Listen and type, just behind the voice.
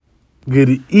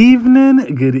Good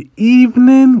evening, good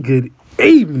evening, good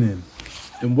evening,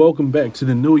 and welcome back to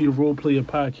the Know Your Role Player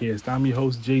podcast. I'm your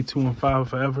host, J215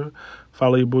 Forever.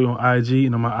 Follow your boy on IG,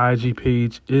 and on my IG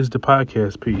page is the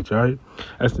podcast page, all right?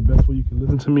 That's the best way you can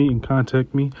listen to me and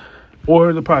contact me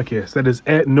or the podcast. That is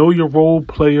at Know Your Role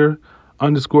Player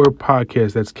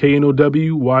 _podcast. That's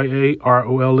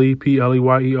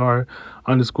KNOWYAROLEPLEYER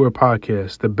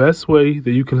 _podcast. The best way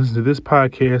that you can listen to this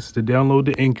podcast is to download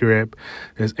the Anchor app.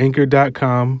 That's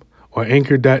anchor.com or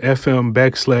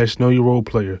anchor.fm / Know Your Role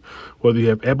Player. Whether you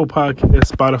have Apple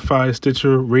Podcasts, Spotify,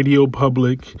 Stitcher, Radio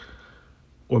Public,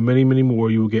 or many, many more,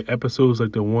 you will get episodes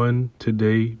like the one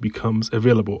today becomes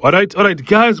available. All right,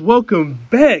 guys, welcome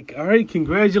back. All right,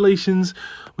 congratulations.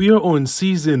 We are on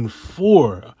season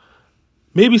 4.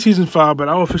 Maybe season 5, but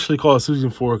I'll officially call it season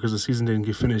 4 because the season didn't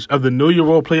get finished, of the Know Your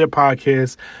Role Player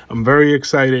podcast. I'm very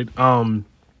excited.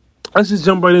 Let's just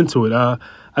jump right into it. I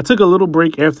took a little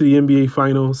break after the NBA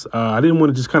Finals. I didn't want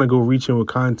to just kind of go reaching with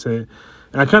content.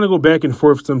 And I kind of go back and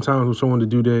forth sometimes with someone to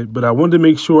do that. But I wanted to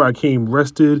make sure I came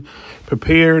rested,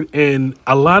 prepared, and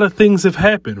a lot of things have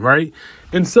happened, right?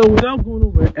 And so without going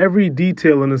over every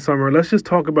detail in the summer, let's just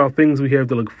talk about things we have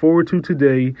to look forward to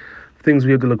today, things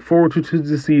we have to look forward to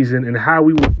the season, and how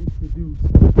we will introduce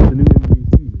the new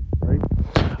NBA season, right?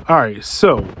 All right,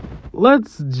 so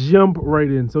let's jump right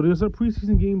in. So there's some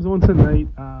preseason games on tonight.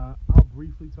 I'll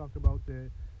briefly talk about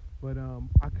that. But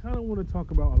I kind of want to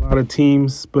talk about a lot of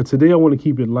teams. But today I want to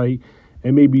keep it light.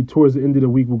 And maybe towards the end of the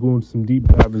week, we'll go into some deep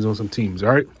dives on some teams,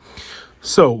 all right?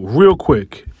 So real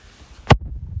quick,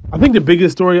 I think the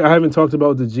biggest story I haven't talked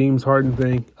about is the James Harden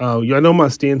thing. Y'all know my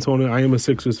stance on it. I am a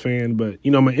Sixers fan, but,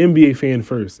 I'm an NBA fan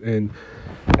first. And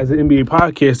as an NBA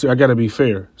podcaster, I got to be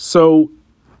fair. So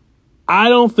I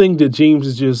don't think that James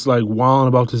is just like wilding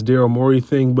about this Daryl Morey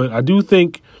thing, but I do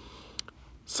think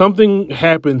something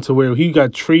happened to where he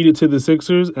got traded to the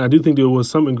Sixers, and I do think there was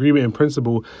some agreement in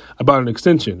principle about an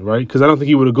extension, right? Because I don't think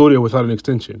he would have go there without an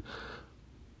extension.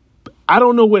 I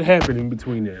don't know what happened in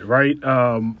between there, right?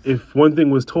 If one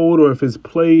thing was told or if his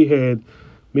play had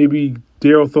maybe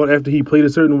Daryl thought after he played a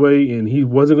certain way and he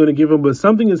wasn't going to give him, but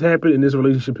something has happened and this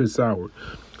relationship has soured.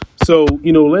 So,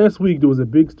 last week there was a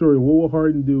big story. What will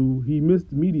Harden do? He missed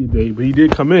the media day, but he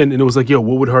did come in and it was like, what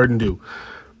would Harden do?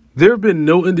 There have been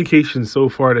no indications so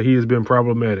far that he has been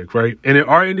problematic, right? And there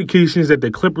are indications that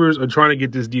the Clippers are trying to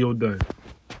get this deal done.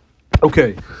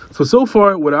 Okay, so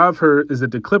far what I've heard is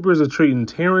that the Clippers are trading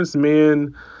Terrence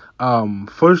Mann,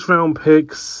 first-round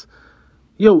picks,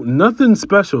 nothing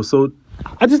special. So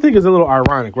I just think it's a little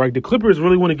ironic, right? The Clippers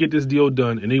really want to get this deal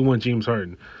done, and they want James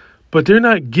Harden. But they're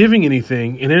not giving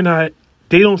anything, and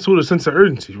they don't show a sense of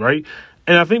urgency, right?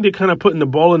 And I think they're kind of putting the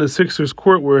ball in the Sixers'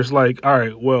 court where it's like, all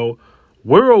right, well,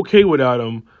 we're okay without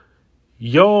him.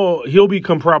 He'll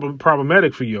become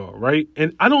problematic for y'all, right?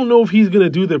 And I don't know if he's going to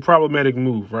do the problematic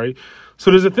move, right? So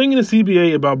there's a thing in the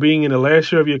CBA about being in the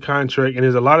last year of your contract, and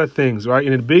there's a lot of things, right?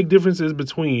 And the big differences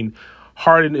between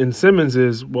Harden and Simmons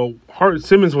is,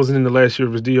 Simmons wasn't in the last year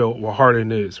of his deal, while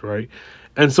Harden is, right?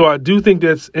 And so I do think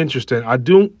that's interesting. I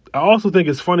also think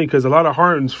it's funny because a lot of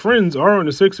Harden's friends are on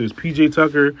the Sixers, PJ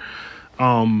Tucker,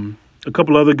 a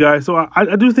couple other guys. So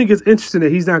I do think it's interesting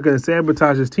that he's not going to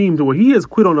sabotage his team to where he has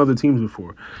quit on other teams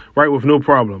before, right, with no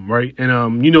problem, right?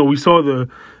 And, we saw the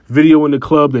video in the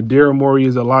club that Daryl Morey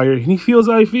is a liar, and he feels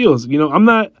how he feels. I'm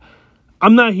not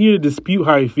here to dispute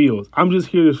how he feels. I'm just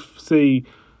here to say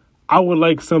I would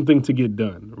like something to get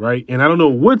done, right? And I don't know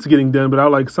what's getting done, but I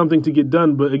would like something to get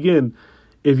done. But, again,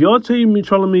 if y'all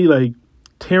telling me like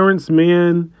Terrence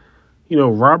Mann,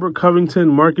 Robert Covington,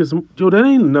 Marcus, that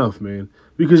ain't enough, man.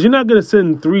 Because you're not going to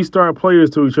send 3-star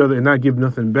players to each other and not give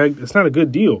nothing back. It's not a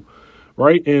good deal,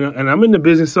 right? And I'm in the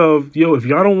business of, if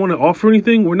y'all don't want to offer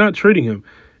anything, we're not trading him.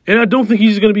 And I don't think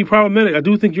he's going to be problematic. I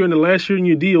do think you're in the last year in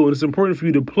your deal, and it's important for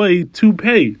you to play to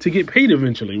pay, to get paid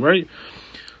eventually, right?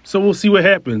 So we'll see what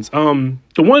happens. The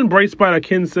one bright spot I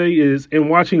can say is in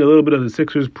watching a little bit of the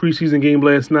Sixers preseason game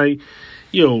last night,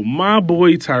 my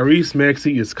boy Tyrese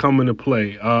Maxey is coming to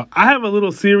play. I have a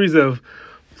little series of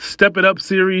Step It Up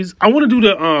series. I want to do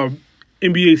the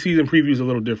NBA season previews a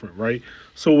little different, right?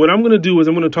 So what I'm going to do is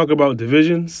I'm going to talk about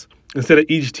divisions instead of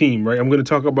each team, right? I'm going to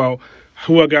talk about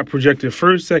who I got projected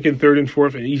first, second, third, and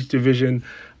fourth in each division.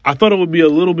 I thought it would be a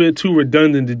little bit too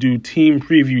redundant to do team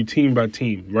preview team by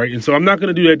team, right? And so I'm not going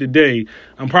to do that today.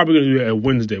 I'm probably going to do that at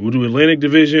Wednesday. We'll do Atlantic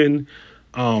Division,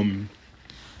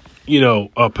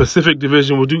 Pacific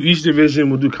Division. We'll do each division.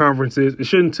 We'll do conferences. It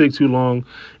shouldn't take too long,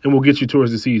 and we'll get you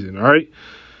towards the season, all right?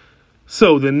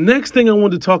 So the next thing I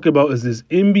want to talk about is this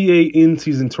NBA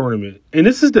in-season tournament. And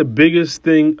this is the biggest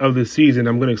thing of the season.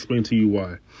 I'm going to explain to you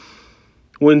why.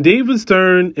 When David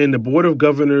Stern and the Board of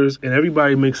Governors and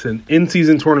everybody makes an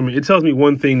in-season tournament, it tells me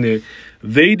one thing, that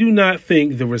they do not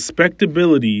think the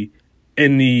respectability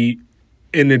and the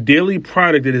daily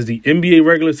product that is the NBA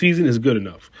regular season is good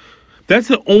enough. That's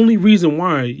the only reason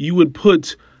why you would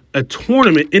put a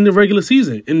tournament in the regular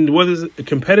season, and whether it's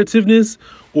competitiveness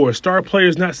or star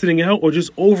players not sitting out, or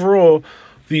just overall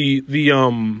the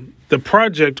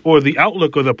project or the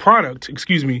outlook or the product,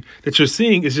 that you're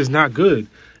seeing is just not good.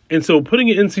 And so putting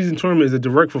an in-season tournament is a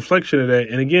direct reflection of that.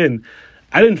 And again,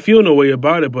 I didn't feel no way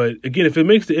about it, but again, if it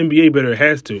makes the NBA better, it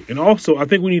has to. And also, I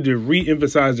think we need to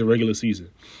re-emphasize the regular season.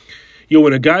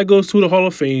 When a guy goes to the Hall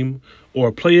of Fame or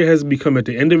a player has become at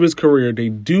the end of his career, they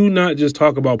do not just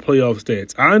talk about playoff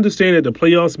stats. I understand that the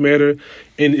playoffs matter,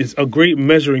 and it's a great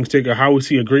measuring stick of how we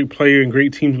see a great player and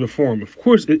great teams perform. Of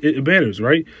course, it matters,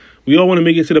 right? We all want to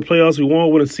make it to the playoffs. We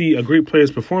all want to see a great players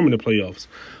perform in the playoffs.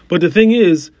 But the thing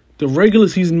is, the regular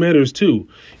season matters too.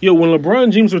 When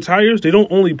LeBron James retires, they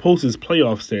don't only post his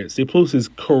playoff stats. They post his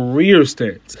career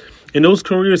stats. And those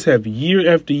careers have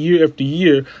year after year after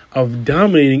year of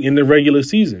dominating in the regular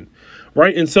season,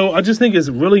 right? And so I just think it's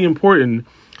really important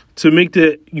to make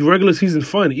the regular season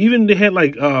fun. Even they had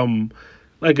in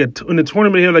the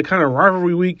tournament, they had like kind of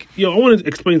rivalry week. I want to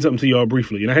explain something to y'all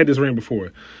briefly, and I had this rant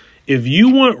before. If you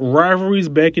want rivalries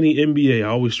back in the NBA, I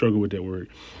always struggle with that word.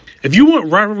 If you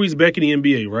want rivalries back in the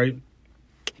NBA, right,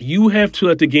 you have to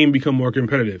let the game become more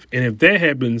competitive. And if that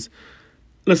happens,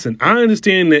 listen, I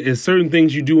understand that there's certain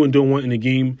things you do and don't want in the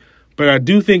game, but I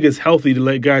do think it's healthy to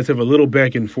let guys have a little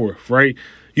back and forth, right?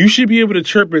 You should be able to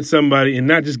chirp at somebody and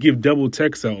not just give double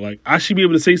texts out. Like, I should be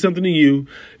able to say something to you.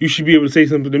 You should be able to say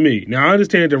something to me. Now, I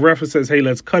understand that the referee says, hey,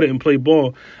 let's cut it and play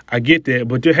ball. I get that,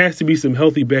 but there has to be some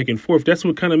healthy back and forth. That's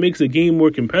what kind of makes a game more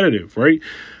competitive, right?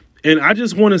 And I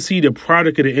just want to see the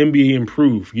product of the NBA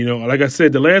improve. Like I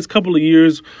said, the last couple of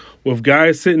years with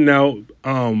guys sitting out,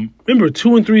 remember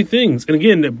 2 and 3 things. And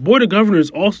again, the Board of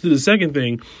Governors also did the second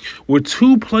thing, where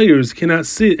 2 players cannot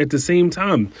sit at the same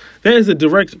time. That is a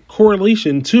direct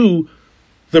correlation to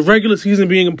the regular season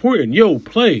being important.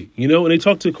 Play, and they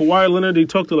talk to Kawhi Leonard, they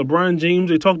talk to LeBron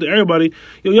James, they talk to everybody.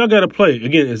 Y'all got to play.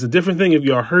 Again, it's a different thing if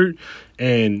y'all hurt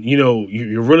and,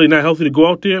 you're really not healthy to go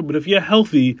out there. But if you're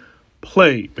healthy,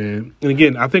 play, man. And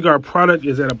again, I think our product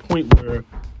is at a point where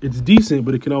it's decent,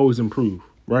 but it can always improve,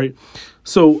 right?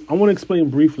 So I want to explain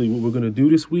briefly what we're going to do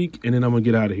this week, and then I'm going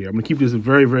to get out of here. I'm going to keep this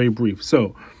very, very brief.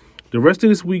 So the rest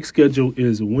of this week's schedule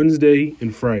is Wednesday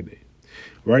and Friday,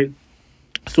 right?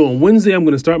 So on Wednesday, I'm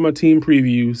going to start my team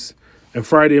previews, and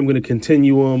Friday, I'm going to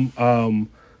continue them. I'm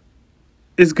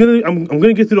going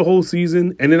to get through the whole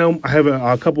season, and then I have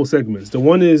a couple segments. The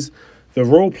one is the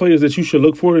role players that you should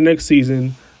look for the next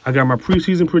season. I got my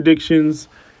preseason predictions,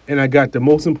 and I got the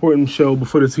most important show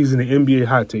before the season, the NBA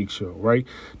Hot Take Show, right?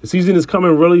 The season is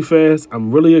coming really fast.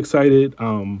 I'm really excited.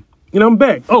 I'm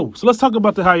back. So let's talk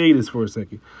about the hiatus for a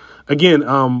second. Again,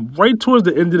 right towards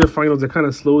the end of the finals, I kind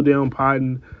of slowed down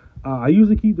podding. I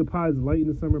usually keep the pods light in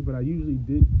the summer, but I usually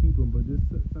did keep them. But this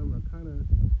summer, I kind of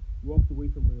walked away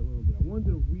from it a little bit. I wanted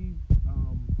to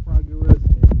progress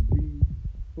and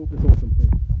refocus on some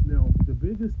things. Now, the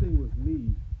biggest thing with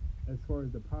me, as far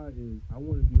as the pod is, I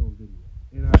want to be on video.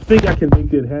 And I think I can make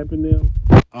that happen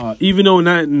now. Even though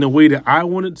not in the way that I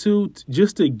wanted to,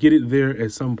 just to get it there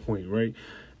at some point, right?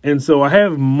 And so I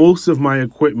have most of my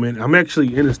equipment. I'm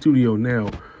actually in the studio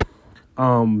now,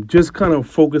 just kind of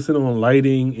focusing on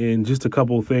lighting and just a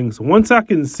couple of things. Once I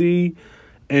can see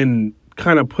and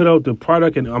kind of put out the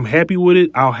product and I'm happy with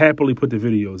it, I'll happily put the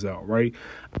videos out, right?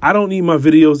 I don't need my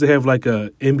videos to have like a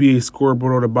NBA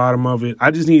scoreboard on the bottom of it. I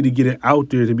just need to get it out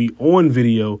there to be on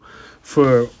video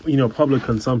for, public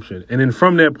consumption. And then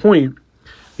from that point,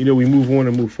 we move on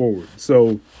and move forward.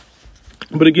 So,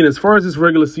 but again, as far as this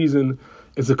regular season,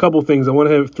 it's a couple things. I want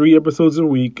to have 3 episodes a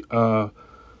week, 4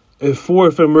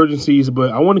 if emergencies,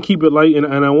 but I want to keep it light and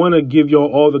I want to give y'all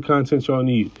all the content y'all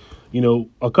need.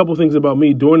 A couple things about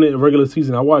me during the regular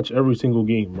season, I watch every single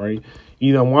game, right?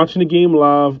 Either I'm watching the game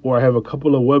live or I have a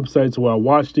couple of websites where I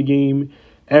watch the game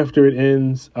after it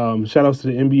ends. Shout outs to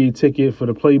the NBA Ticket for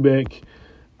the playback.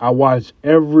 I watch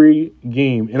every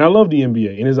game and I love the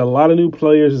NBA, and there's a lot of new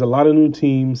players, there's a lot of new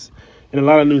teams and a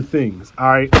lot of new things.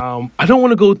 All right. I don't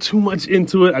want to go too much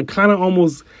into it. I kind of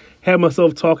almost had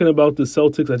myself talking about the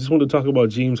Celtics. I just want to talk about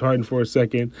James Harden for a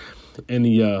second and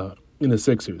the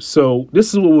Sixers. So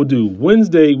this is what we'll do.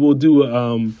 Wednesday, we'll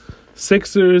do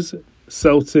Sixers,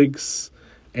 Celtics,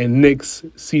 and Knicks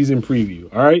season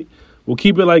preview. All right. We'll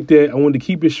keep it like that. I wanted to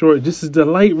keep it short. This is the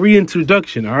light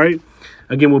reintroduction. All right.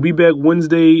 Again, we'll be back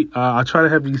Wednesday. I'll try to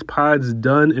have these pods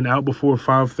done and out before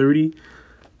 5:30.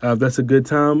 That's a good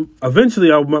time.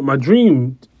 Eventually, my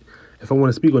dream, if I want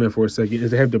to speak on that for a second,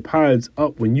 is to have the pods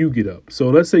up when you get up. So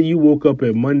let's say you woke up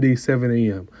at Monday, 7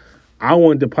 a.m. I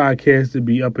want the podcast to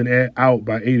be up and out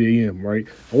by 8 a.m., right?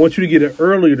 I want you to get it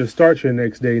earlier to start your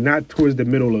next day, not towards the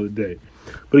middle of the day.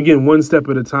 But again, one step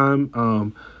at a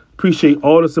time. Appreciate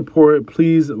all the support.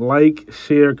 Please like,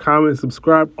 share, comment,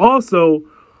 subscribe. Also,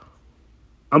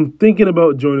 I'm thinking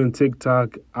about joining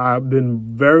TikTok. I've been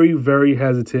very, very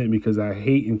hesitant because I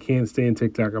hate and can't stand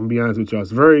TikTok. I'm going to be honest with y'all.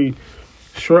 It's very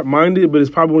short-minded, but it's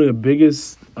probably one of the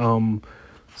biggest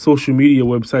social media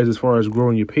websites as far as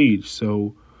growing your page.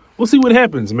 So we'll see what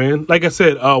happens, man. Like I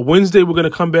said, Wednesday we're going to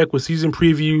come back with season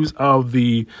previews of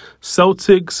the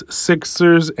Celtics,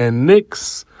 Sixers, and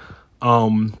Knicks.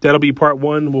 That'll be part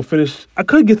one. We'll finish. I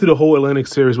could get through the whole Atlantic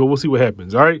series, but we'll see what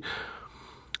happens. All right.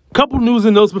 Couple news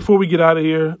and notes before we get out of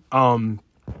here.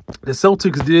 The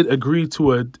Celtics did agree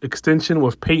to an extension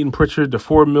with Peyton Pritchard to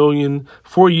 4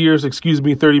 years,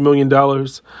 $30 million.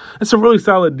 It's a really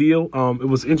solid deal. It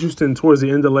was interesting towards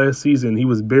the end of last season. He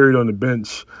was buried on the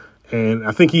bench, and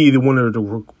I think he either wanted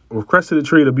to requested a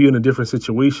trade or be in a different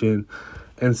situation.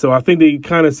 And so I think they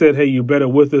kind of said, hey, you're better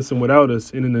with us and without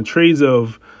us. And in the trades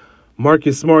of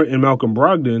Marcus Smart and Malcolm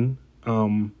Brogdon,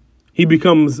 he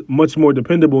becomes much more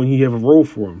dependable and he have a role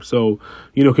for him. So,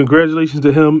 congratulations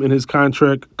to him and his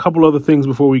contract. A couple other things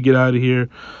before we get out of here.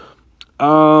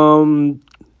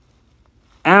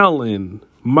 Allen,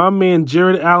 my man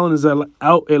Jared Allen is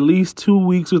out at least 2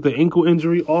 weeks with an ankle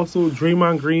injury. Also,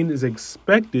 Draymond Green is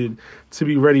expected to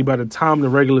be ready by the time the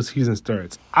regular season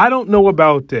starts. I don't know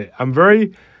about that. I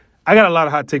got a lot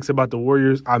of hot takes about the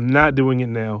Warriors. I'm not doing it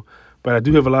now. But I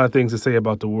do have a lot of things to say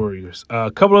about the Warriors.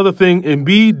 A couple other things.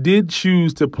 Embiid did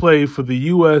choose to play for the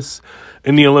U.S.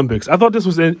 in the Olympics. I thought this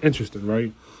was interesting,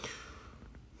 right?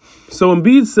 So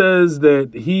Embiid says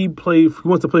that he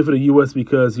wants to play for the U.S.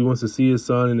 because he wants to see his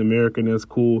son in America, and that's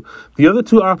cool. The other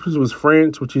two options was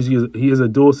France, which is he is a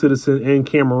dual citizen, and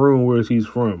Cameroon, where he's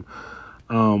from.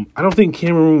 I don't think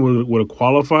Cameroon would have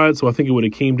qualified, so I think it would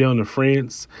have came down to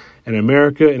France and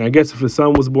America. And I guess if his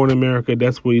son was born in America,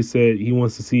 that's what he said. He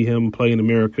wants to see him play in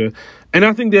America. And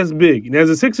I think that's big. And as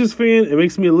a Sixers fan, it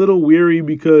makes me a little weary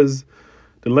because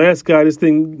the last guy, this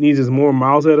thing needs more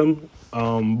miles at him.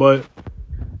 But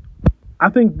I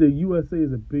think the USA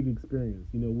is a big experience.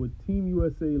 With Team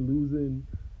USA losing,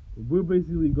 we're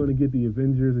basically going to get the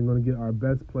Avengers and going to get our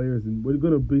best players, and we're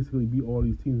going to basically beat all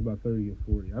these teams by 30 and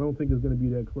 40. I don't think it's going to be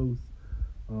that close.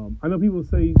 I know people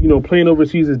say, playing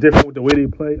overseas is different with the way they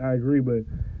play. I agree, but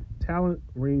talent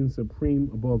reigns supreme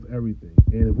above everything.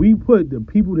 And if we put the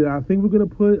people that I think we're going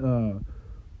to put,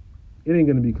 it ain't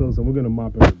going to be close, and we're going to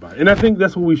mop everybody. And I think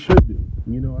that's what we should do. I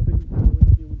think we're going to win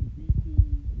out there with the B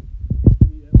team,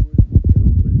 Anthony Edwards,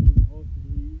 Bridges, Austin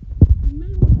Reeves.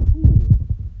 They were cool,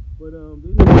 but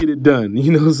they didn't get it done.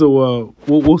 So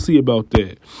we'll see about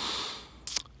that.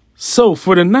 So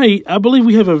for tonight, I believe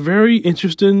we have a very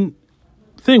interesting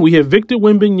thing. We have Victor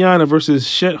Wembanyama versus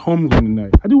Chet Holmgren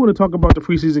tonight. I do want to talk about the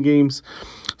preseason games,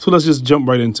 so let's just jump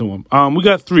right into them. We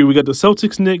got three. We got the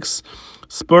Celtics, Knicks,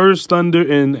 Spurs, Thunder,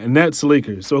 and Nets,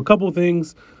 Lakers. So a couple of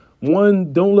things.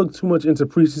 One, don't look too much into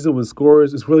preseason with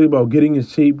scores. It's really about getting in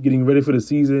shape, getting ready for the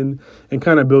season, and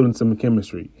kind of building some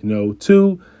chemistry.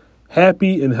 Two,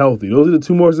 happy and healthy. Those are the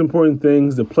two most important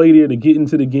things. To play there, to get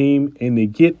into the game, and to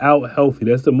get out healthy.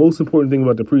 That's the most important thing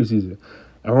about the preseason.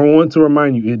 I want to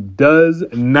remind you, it does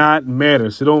not matter,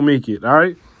 so don't make it, all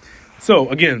right? So,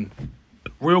 again,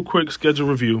 real quick schedule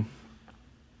review.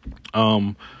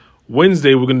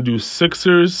 Wednesday, we're going to do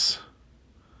Sixers,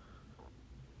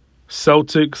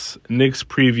 Celtics, Knicks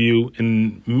preview,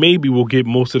 and maybe we'll get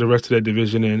most of the rest of that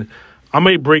division in. I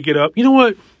might break it up. You know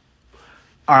what?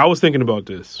 I was thinking about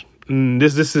this.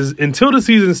 This is, until the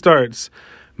season starts,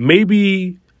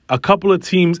 maybe a couple of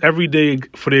teams every day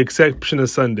for the exception of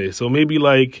Sunday. So maybe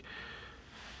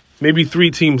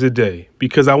 3 teams a day,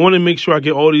 because I want to make sure I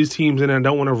get all these teams in and I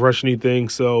don't want to rush anything.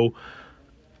 So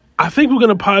I think we're going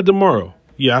to pod tomorrow.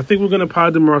 Yeah, I think we're going to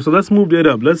pod tomorrow. So let's move that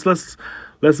up. Let's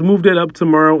move that up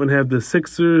tomorrow and have the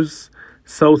Sixers,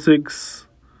 Celtics.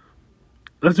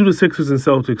 Let's do the Sixers and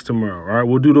Celtics tomorrow. All right,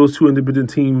 we'll do those 2 independent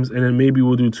teams, and then maybe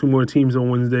we'll do 2 more teams on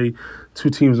Wednesday, 2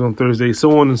 teams on Thursday,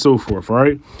 so on and so forth. All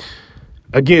right.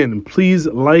 Again, please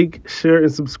like, share,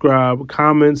 and subscribe.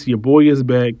 Comments, your boy is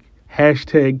back.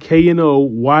 Hashtag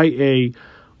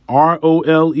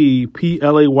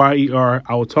KNOYAROLEPLAYER.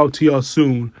 I will talk to y'all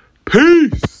soon.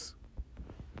 Peace.